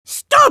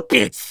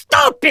Stupid!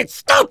 Stupid!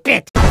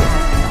 Stupid!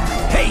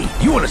 Hey,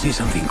 you want to see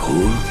something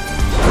cool?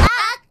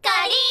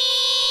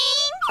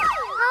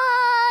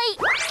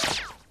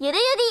 ゆる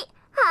ゆり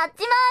始まる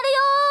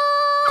よ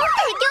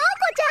京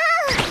子ちゃ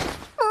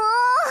んも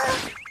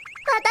う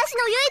私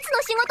の唯一の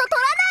仕事取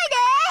らない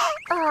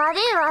で悪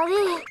い悪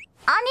い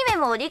アニメ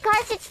も折り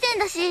返し地点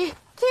だし気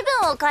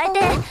分を変えて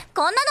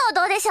こんな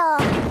のどうでしょ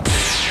う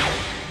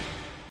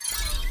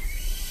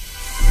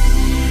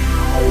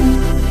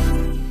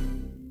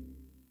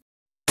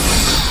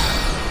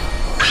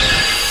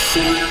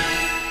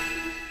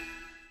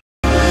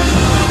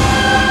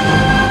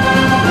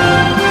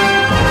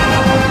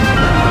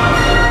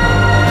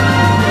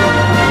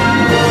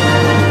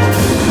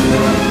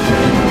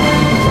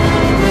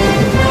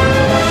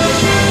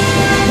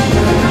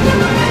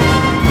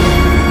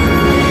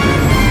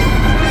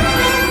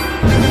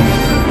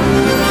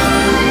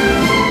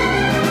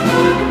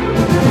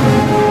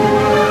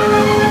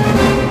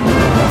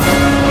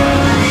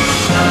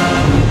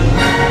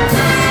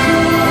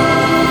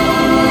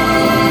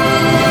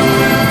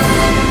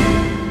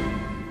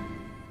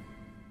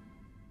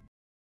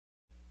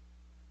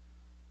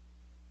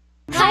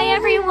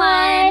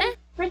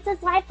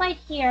Princess Lifeline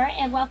here,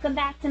 and welcome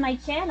back to my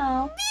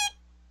channel.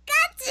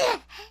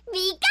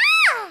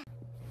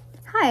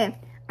 Hi,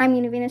 I'm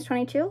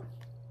Univenus22,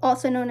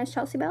 also known as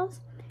Chelsea Bells,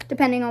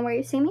 depending on where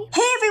you see me.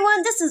 Hey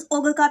everyone, this is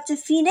Oglecopter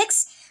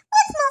Phoenix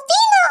with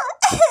Movino!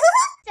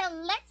 So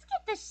let's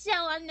get the show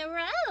on the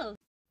road!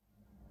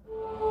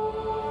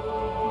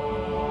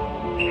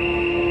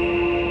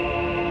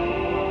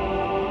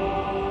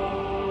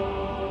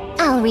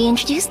 I'll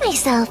reintroduce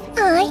myself.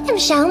 I am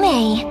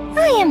Xiaomei.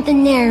 I am the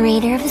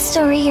narrator of the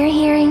story you're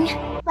hearing.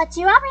 But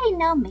you already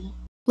know me.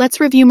 Let's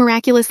review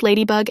Miraculous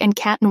Ladybug and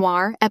Cat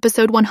Noir,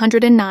 Episode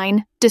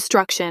 109,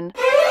 Destruction. Look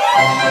out!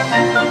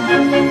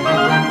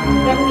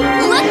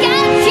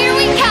 Here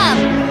we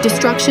come!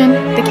 Destruction,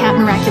 the Cat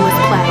Miraculous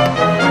Plague.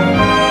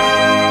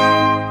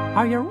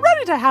 Are you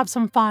ready to have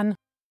some fun?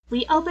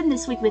 We opened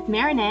this week with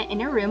Marinette in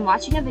her room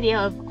watching a video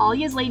of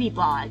Alya's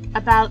Ladybug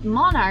about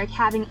Monarch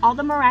having all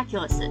the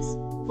Miraculouses.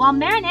 While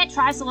Marinette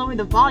tries to lower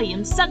the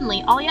volume,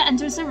 suddenly Alya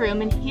enters the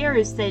room and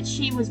hears that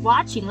she was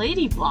watching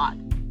Ladybug.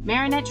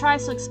 Marinette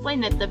tries to explain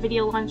that the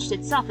video launched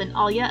itself and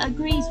Alya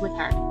agrees with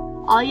her.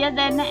 Alya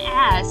then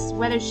asks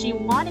whether she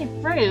wanted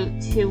fruit,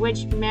 to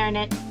which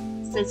Marinette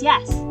says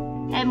yes.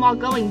 And while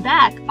going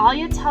back,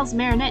 Alya tells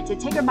Marinette to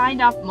take her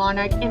mind off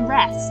Monarch and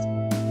rest.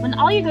 When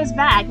Alya goes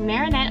back,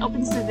 Marinette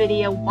opens the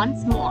video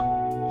once more,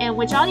 in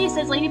which Alya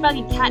says Ladybug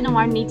and Cat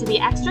Noir need to be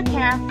extra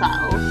careful,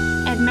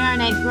 and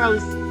Marinette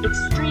grows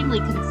extremely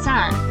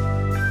concerned.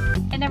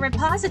 In a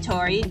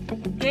repository,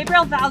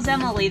 Gabriel vows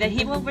Emily that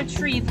he will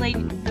retrieve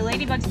the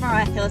Ladybug's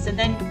Miraculous and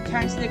then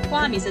turns to the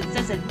Kwamis and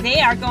says that they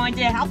are going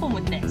to help him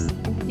with this.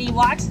 He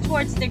walks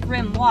towards the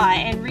grimoire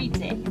and reads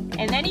it,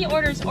 and then he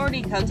orders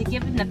Oriko to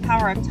give him the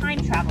power of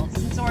time travel,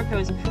 since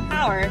Oriko's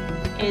power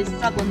is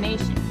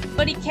sublimation.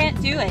 But he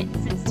can't do it,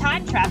 since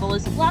time travel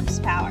is Fluff's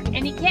power,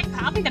 and he can't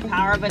copy the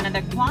power of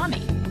another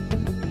Kwami.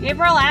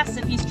 Gabriel asks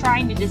if he's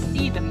trying to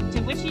deceive him,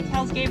 to which he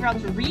tells Gabriel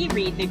to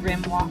reread the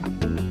grimoire.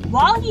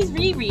 While he's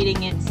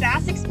rereading it,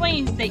 Sass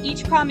explains that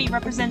each Kwami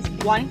represents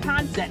one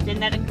concept,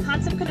 and that a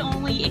concept could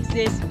only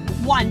exist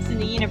once in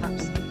the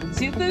universe.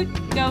 Zuko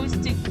goes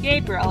to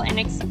Gabriel and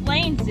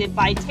explains it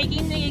by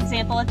taking the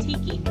example of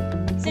Tiki.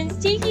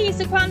 Since Tiki is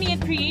the Kwami of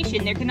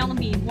creation, there can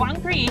only be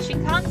one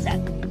creation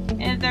concept.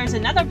 And if there's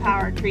another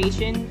power of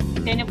creation,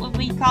 then it will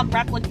be called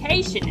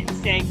replication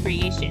instead of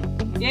creation.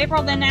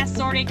 Gabriel then asks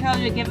Oriko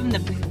to give him the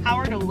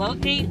power to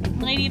locate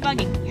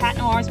Ladybug and Cat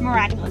Noir's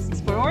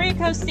Miraculouses, but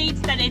Oriko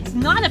states that it's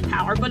not a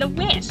power but a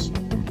wish.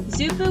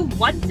 Zuko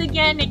once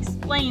again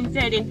explains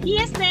that if he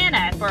asks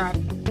Santa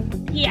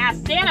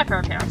for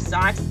a pair of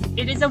socks,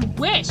 it is a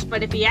wish,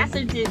 but if he asks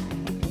him to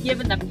give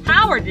him the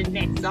power to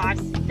knit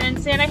socks, then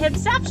Santa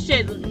himself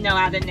should know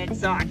how to knit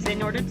socks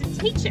in order to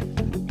teach him.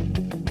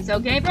 So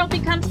Gabriel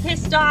becomes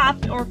pissed off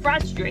or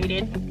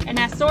frustrated and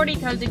asks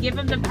Oriko to give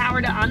him the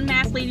power to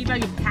unmask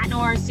Ladybug and Cat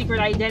Noir's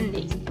secret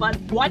identities. But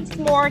once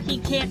more, he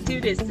can't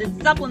do this,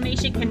 since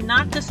sublimation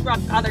cannot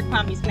disrupt other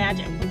Kwami's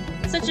magic,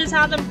 such as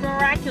how the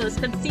Miraculous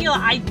conceal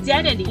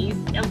identities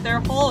of their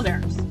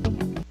holders.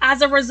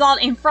 As a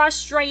result, in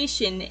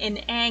frustration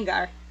and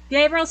anger,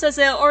 Gabriel says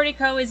that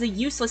Oriko is a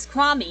useless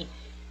Kwami,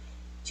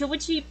 to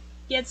which he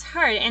gets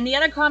hurt, and the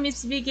other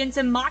Kwamis begin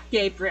to mock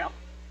Gabriel.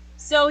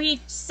 So he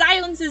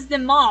silences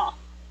them all.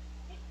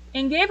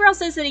 And Gabriel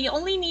says that he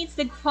only needs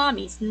the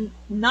Kwamis,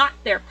 not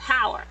their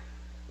power,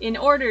 in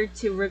order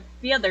to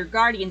reveal their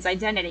guardian's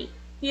identity.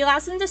 He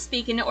allows them to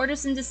speak and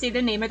orders them to say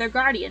the name of their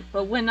guardian.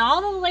 But when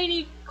all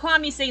the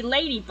Kwamis say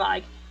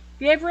Ladybug,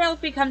 Gabriel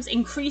becomes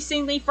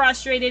increasingly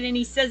frustrated and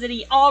he says that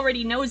he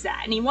already knows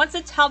that. And he wants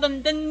to tell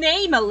them the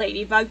name of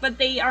Ladybug, but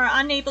they are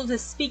unable to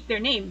speak their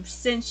name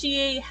since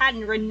she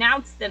hadn't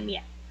renounced them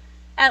yet.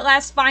 At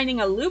last,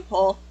 finding a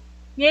loophole,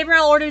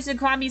 Gabriel orders the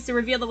Kwamis to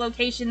reveal the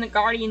location the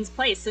Guardian's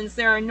place, since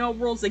there are no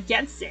rules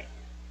against it.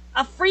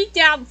 A freaked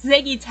out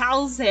Ziggy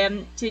tells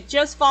him to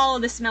just follow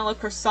the smell of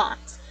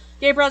croissants.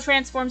 Gabriel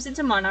transforms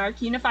into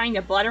Monarch, unifying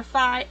a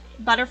butterfly,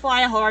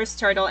 a horse,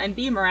 turtle, and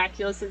bee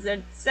Miraculous,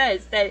 and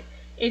says that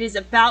it is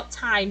about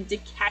time to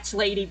catch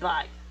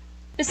Ladybug.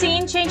 The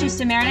scene changes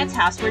to Marinette's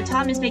house, where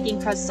Tom is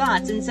making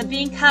croissants, and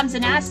Sabine comes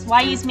and asks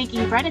why he's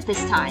making bread at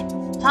this time.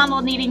 Tom,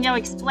 while needing to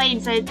explain,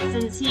 says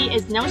since he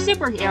is no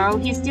superhero,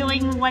 he's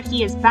doing what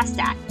he is best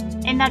at,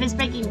 and that is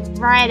baking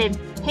bread and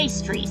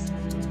pastries.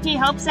 He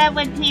hopes that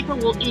when people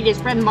will eat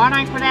his bread,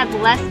 Monarch would have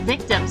less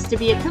victims to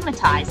be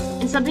akumatized,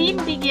 and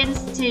Sabine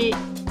begins to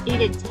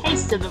eat a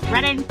taste of the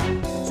bread and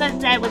says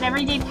that with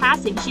every day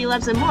passing, she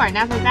loves him more, and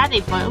after that they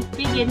both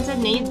begin to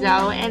knead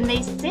dough and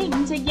they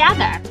sing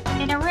together.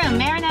 In her room,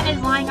 Marinette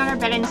is lying on her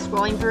bed and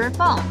scrolling through her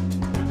phone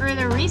for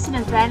the recent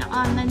event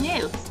on the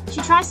news.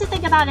 She tries to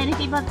think about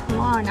anything but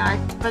Monarch,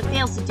 but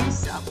fails to do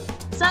so.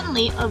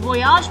 Suddenly, a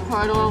voyage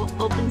portal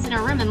opens in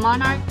her room and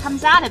Monarch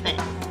comes out of it.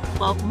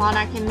 Both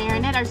Monarch and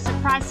Marinette are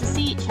surprised to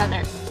see each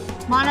other.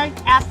 Monarch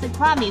asks the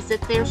Kwammies if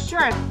they're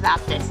sure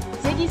about this.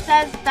 Ziggy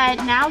says that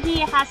now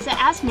he has to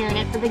ask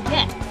Marinette for the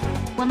gift.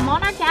 When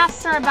Monarch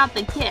asks her about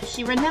the gift,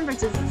 she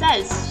remembers and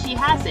says she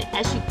has it.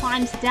 As she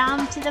climbs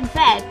down to the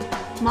bed,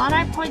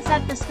 Monarch points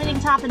at the spinning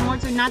top and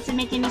warns her not to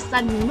make any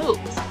sudden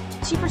moves.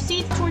 She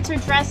proceeds towards her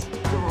chest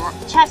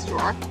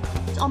drawer,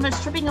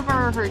 almost tripping over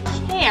her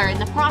chair in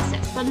the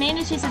process, but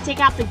manages to take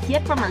out the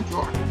gift from her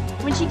drawer.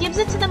 When she gives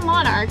it to the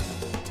Monarch,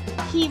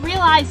 he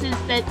realizes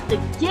that the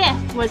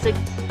gift was a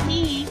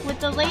key with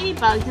the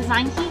Ladybug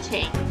design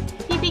keychain.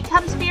 He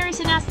becomes furious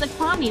and asks the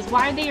Kwammies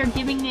why they are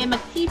giving him a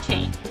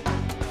keychain.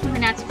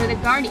 Even asks for the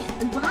Guardian.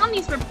 The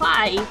Kwammies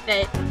reply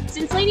that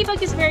since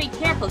Ladybug is very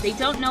careful, they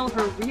don't know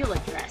her real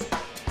address.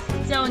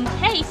 So in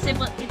case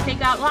if they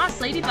got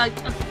lost, Ladybug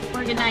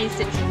organized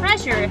a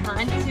treasure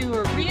hunt to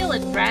her real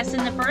address,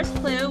 and the first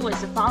clue was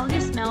to follow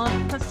the smell of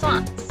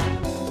croissants.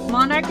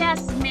 Monarch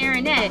asks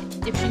Marinette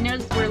if she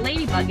knows where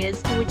Ladybug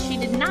is, to which she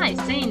denies,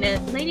 saying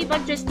that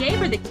Ladybug just gave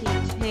her the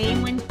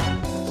keychain when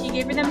she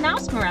gave her the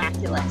mouse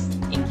Miraculous.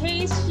 In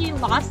case she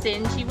lost it,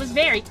 and she was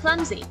very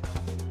clumsy.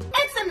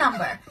 It's a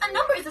number. A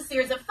number is a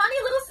series of funny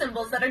little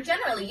symbols that are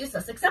generally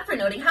useless except for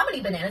noting how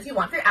many bananas you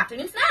want for your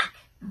afternoon snack.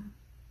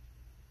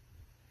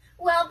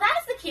 Well, that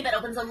is the key that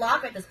opens a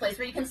locker at this place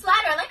where you can slide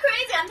around like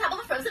crazy on top of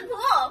a frozen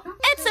pool.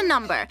 It's a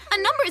number. A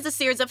number is a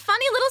series of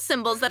funny little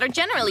symbols that are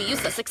generally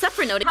useless except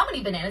for noting how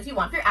many bananas you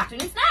want for your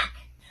afternoon snack.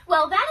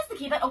 Well, that is the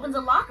key that opens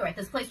a locker at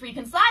this place where you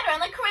can slide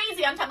around like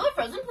crazy on top of a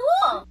frozen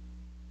pool.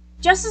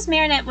 Just as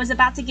Marinette was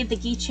about to give the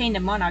keychain to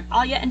Monarch,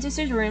 Alia enters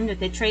his room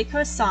with the tray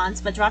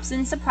croissants, but drops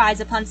in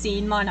surprise upon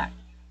seeing Monarch.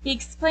 He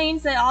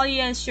explains that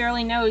Alia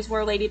surely knows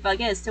where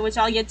Ladybug is, to which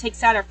Alia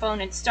takes out her phone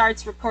and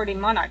starts recording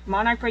Monarch.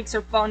 Monarch breaks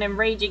her phone and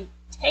raging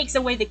takes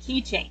away the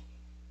keychain.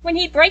 When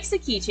he breaks the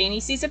keychain, he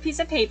sees a piece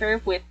of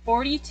paper with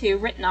 42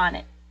 written on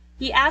it.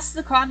 He asks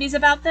the Kwammies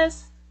about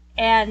this,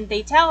 and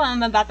they tell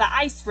him about the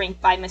ice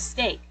rink by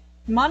mistake.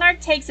 Monarch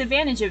takes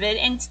advantage of it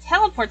and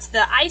teleports to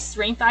the ice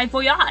rink by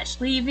voyage,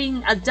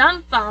 leaving a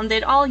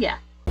dumbfounded Alia.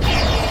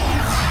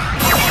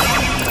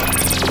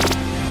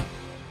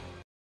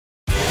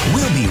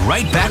 We'll be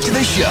right back to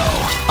the show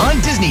on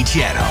Disney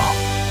Channel.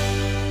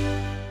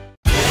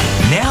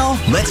 Now,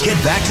 let's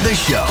get back to the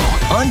show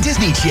on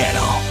Disney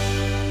Channel.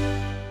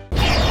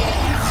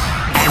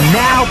 And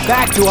now,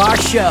 back to our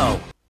show.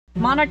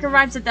 Monarch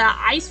arrives at the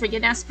ice rink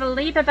and asks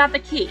Philippe about the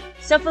key.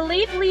 So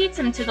Philippe leads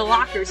him to the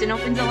lockers and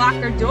opens a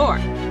locker door.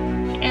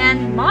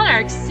 And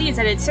Monarch sees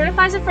that it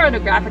certifies a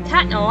photograph of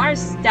Cat Noir's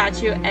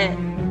statue at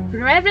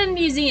Greven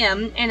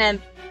Museum and a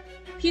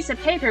piece of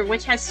paper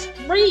which has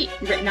street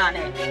written on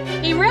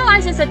it. He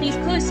realizes that these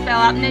clues spell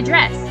out an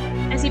address.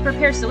 As he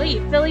prepares to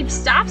leave, Philippe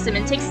stops him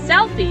and takes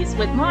selfies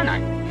with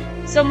Monarch.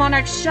 So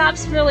Monarch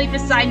shoves Philippe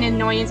aside in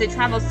annoyance and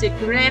travels to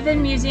Greven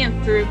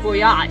Museum through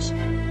Voyage.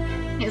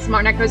 As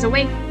Monarch goes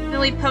away,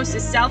 Philippe posts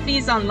his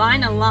selfies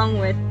online along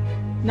with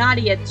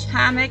Nadia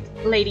Chamek,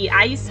 Lady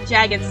Ice,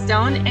 Jagged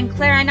Stone, and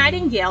Clara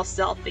Nightingale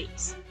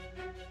selfies.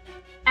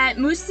 At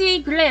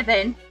Musée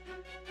Greven,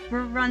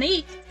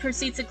 Veronique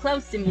proceeds to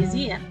close the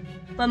museum,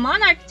 but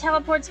Monarch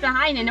teleports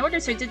behind and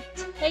orders her to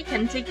take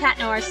him to Cat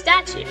Noir's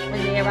statue.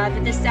 When they arrive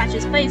at the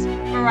statue's place,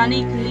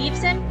 Veronique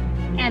leaves him,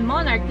 and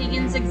Monarch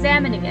begins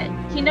examining it.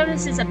 He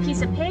notices a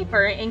piece of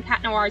paper in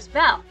Cat Noir's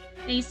bell,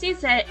 and he sees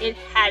that it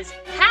has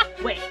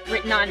halfwit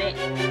written on it,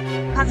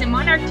 causing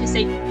Monarch to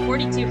say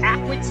 42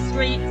 halfwit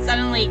straight.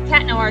 Suddenly,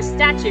 Cat Noir's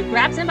statue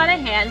grabs him by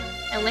the hand,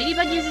 and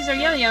Ladybug uses her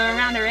yo-yo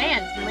around her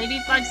hands, and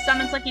Ladybug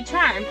summons Lucky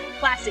Charm,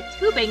 plastic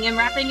tubing, and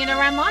wrapping it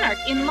around Monarch,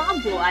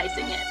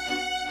 immobilizing him.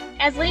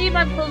 As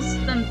Ladybug pulls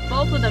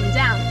both of them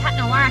down, Cat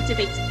Noir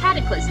activates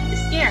Cataclysm to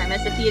scare him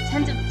as if he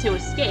attempted to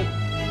escape.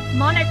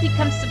 Monarch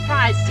becomes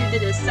surprised due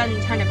to the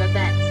sudden turn of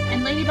events,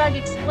 and Ladybug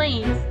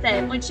explains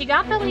that when she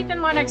got Philippe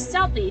and Monarch's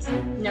selfies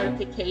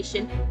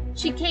notification,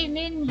 she came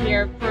in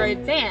here for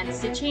advance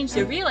to change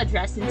the real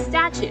address and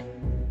statue.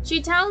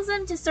 She tells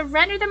them to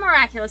surrender the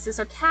Miraculouses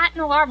or Cat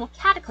Noir will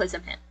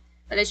cataclysm him.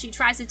 But as she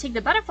tries to take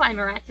the butterfly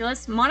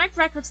Miraculous, Monarch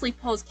recklessly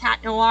pulls Cat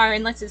Noir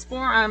and lets his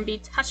forearm be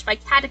touched by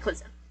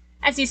Cataclysm.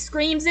 As he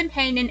screams in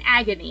pain and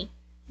agony,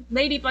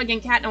 Ladybug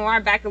and Cat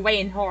Noir back away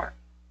in horror.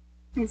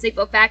 As they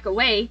both back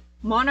away,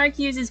 Monarch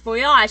uses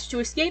Voyage to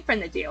escape from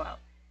the duo.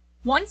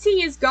 Once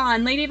he is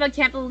gone, Ladybug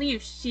can't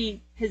believe she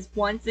has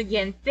once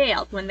again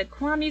failed when the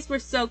Kwamis were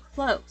so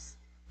close.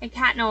 And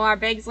Cat Noir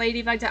begs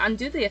Ladybug to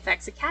undo the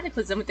effects of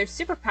Cataclysm with their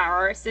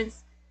superpower,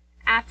 since,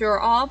 after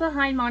all,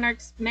 behind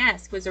Monarch's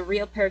mask was a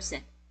real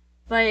person.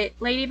 But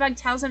Ladybug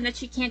tells him that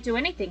she can't do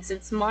anything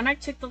since Monarch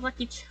took the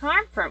lucky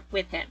charm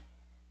with him.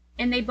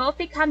 And they both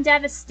become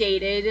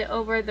devastated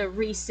over the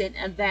recent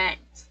event.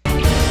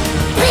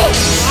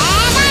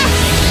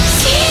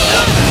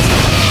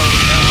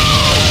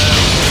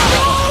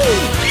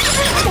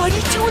 Why'd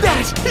he do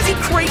that? Is he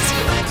crazy?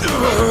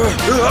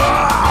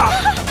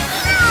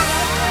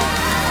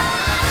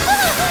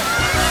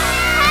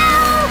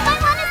 Help! I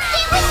want to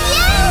stay with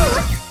you!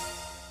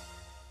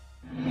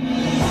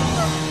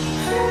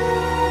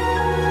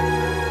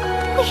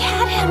 We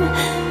had him!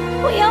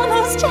 We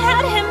almost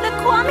had him! The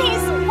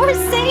Kwamis were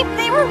safe!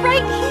 They were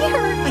right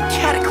here! I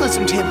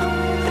cataclysmed him!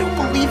 I don't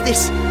believe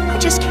this! I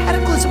just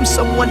cataclysmed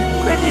someone!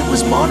 Granted it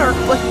was Monarch,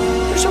 but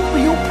there's a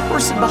real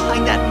person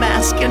behind that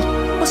mask and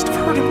must have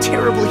hurt him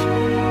terribly.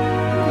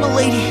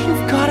 Milady,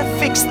 you've gotta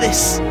fix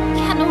this!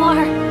 Cat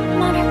Noir,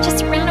 Monarch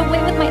just ran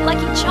away with my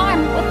lucky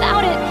charm.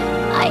 Without it,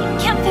 I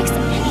can't fix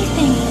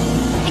anything.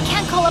 I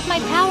can't call up my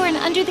power and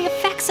undo the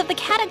effects of the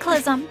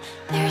cataclysm.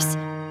 There's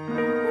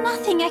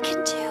nothing I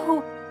can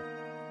do.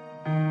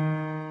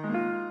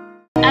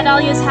 At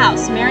Alia's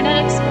house,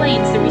 Marinette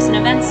explains the recent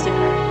events to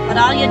her, but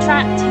Alia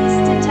tries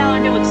to tell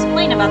her to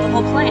explain about the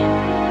whole plan.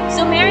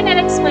 So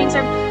Marinette explains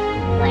her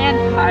plan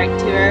part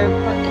to her,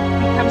 but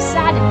becomes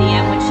sad at the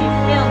end when she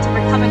failed to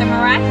recover the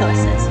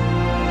Miraculouses.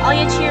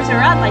 Alia cheers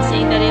her up by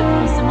saying that it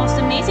was the most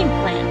amazing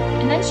plan,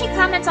 and then she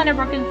comments on her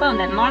broken phone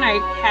that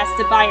Monarch has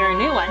to buy her a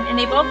new one, and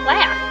they both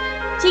laugh.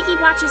 Tiki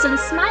watches and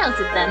smiles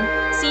at them,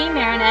 seeing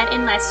Marinette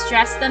in less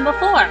stress than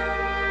before.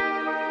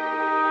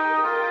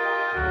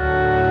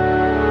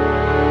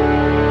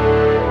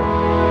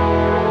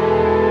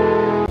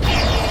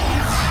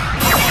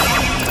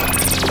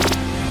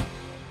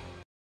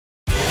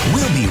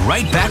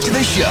 Right back to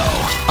the show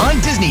on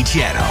Disney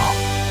Channel.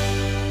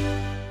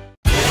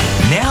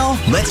 Now,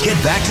 let's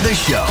get back to the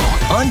show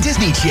on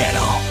Disney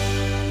Channel.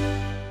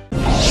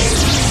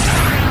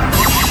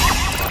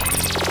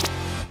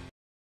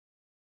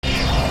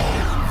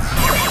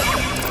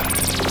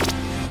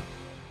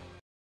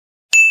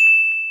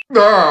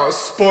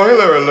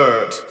 Spoiler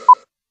alert!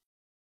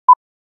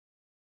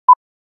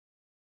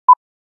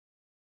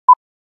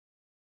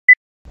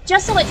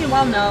 Just to let you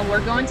all know,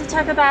 we're going to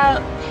talk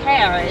about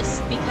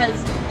Paris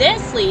because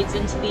this leads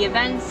into the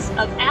events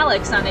of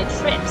Alex on a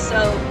trip,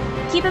 so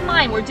keep in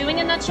mind we're doing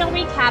a nutshell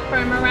recap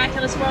for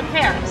Miraculous World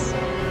Paris.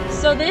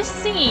 So this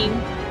scene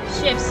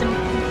shifts in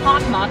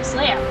Hawkmoth's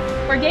lair,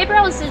 where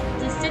Gabriel is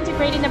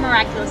disintegrating the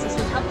Miraculouses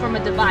with help from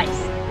a device.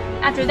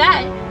 After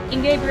that,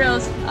 in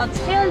Gabriel's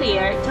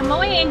atelier,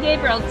 Tomoe and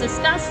Gabriel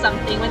discuss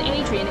something when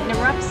Adrien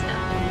interrupts them.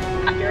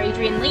 After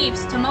Adrien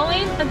leaves,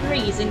 Tomoe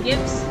agrees and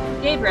gives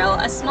Gabriel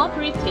a small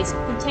briefcase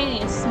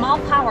containing a small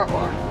power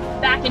orb.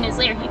 Back in his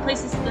lair, he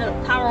places the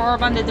power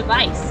orb on the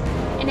device,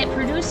 and it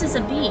produces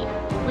a beam,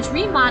 which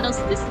remodels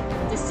the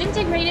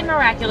disintegrated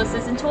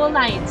Miraculouses into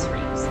Alliance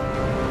rings.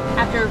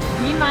 After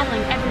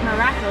remodeling every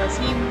Miraculous,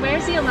 he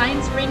wears the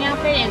Alliance ring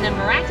outfit and the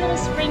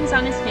Miraculous rings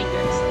on his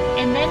fingers,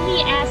 and then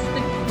he asks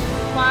the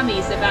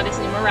Kwamis about his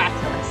new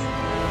Miraculous.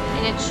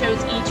 And it shows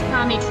each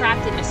Kwami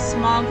trapped in a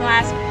small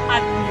glass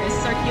pod in a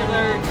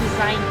circular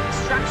design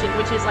construction,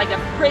 which is like a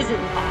prison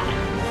pod.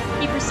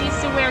 He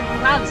proceeds to wear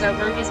gloves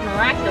over his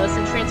Miraculous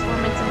and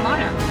transform into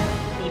Monarch.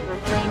 He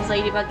proclaims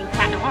Ladybug and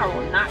Cat Noir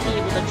will not be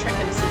able to trick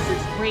him since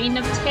his reign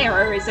of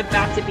terror is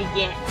about to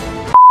begin.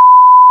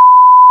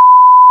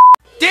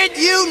 Did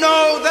you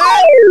know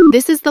that?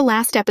 This is the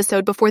last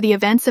episode before the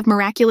events of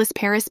Miraculous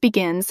Paris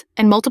begins,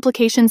 and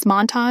Multiplication's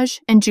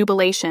montage and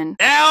jubilation.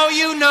 Now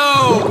you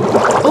know!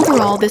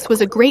 Overall, this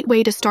was a great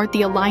way to start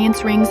the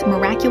Alliance Ring's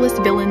Miraculous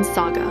Villains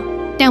saga.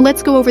 Now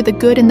let's go over the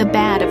good and the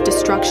bad of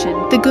destruction.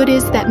 The good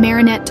is that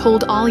Marinette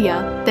told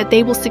Alia that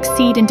they will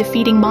succeed in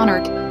defeating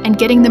Monarch and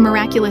getting the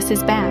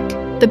Miraculouses back.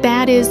 The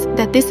bad is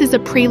that this is a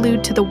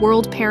prelude to the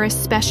World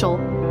Paris special,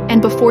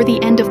 and before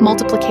the end of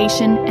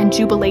Multiplication and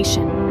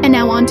Jubilation. And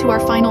now on to our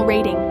final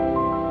rating.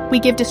 We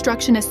give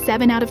Destruction a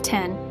 7 out of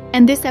 10,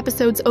 and this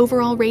episode's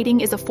overall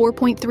rating is a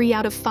 4.3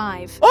 out of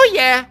 5. Oh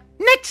yeah,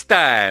 next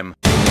time!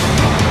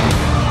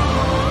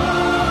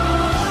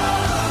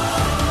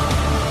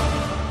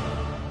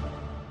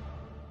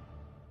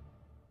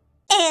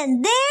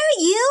 And there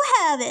you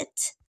have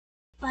it.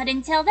 But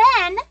until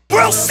then...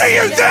 We'll see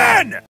you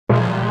then!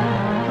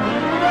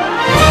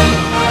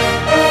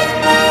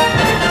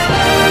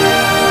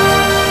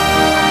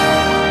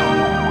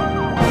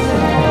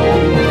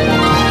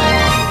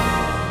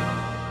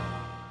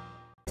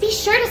 Be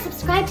sure to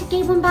subscribe to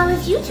Gabe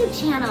Wimballa's YouTube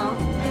channel.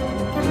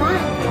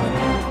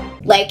 Goodbye.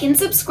 Like and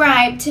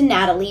subscribe to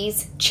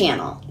Natalie's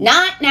channel.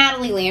 Not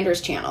Natalie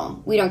Lander's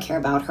channel. We don't care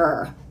about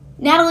her.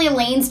 Natalie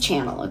Elaine's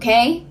channel,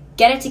 okay?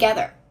 Get it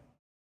together.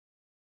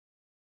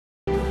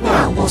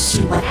 Well, we'll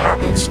see what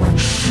happens when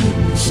she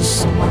loses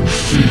someone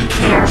she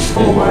cares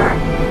for.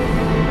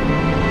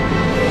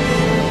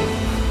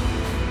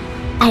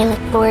 I look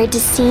forward to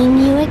seeing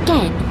you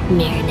again,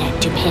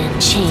 Marinette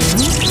Dupin Chain.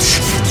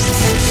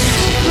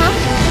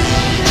 Huh?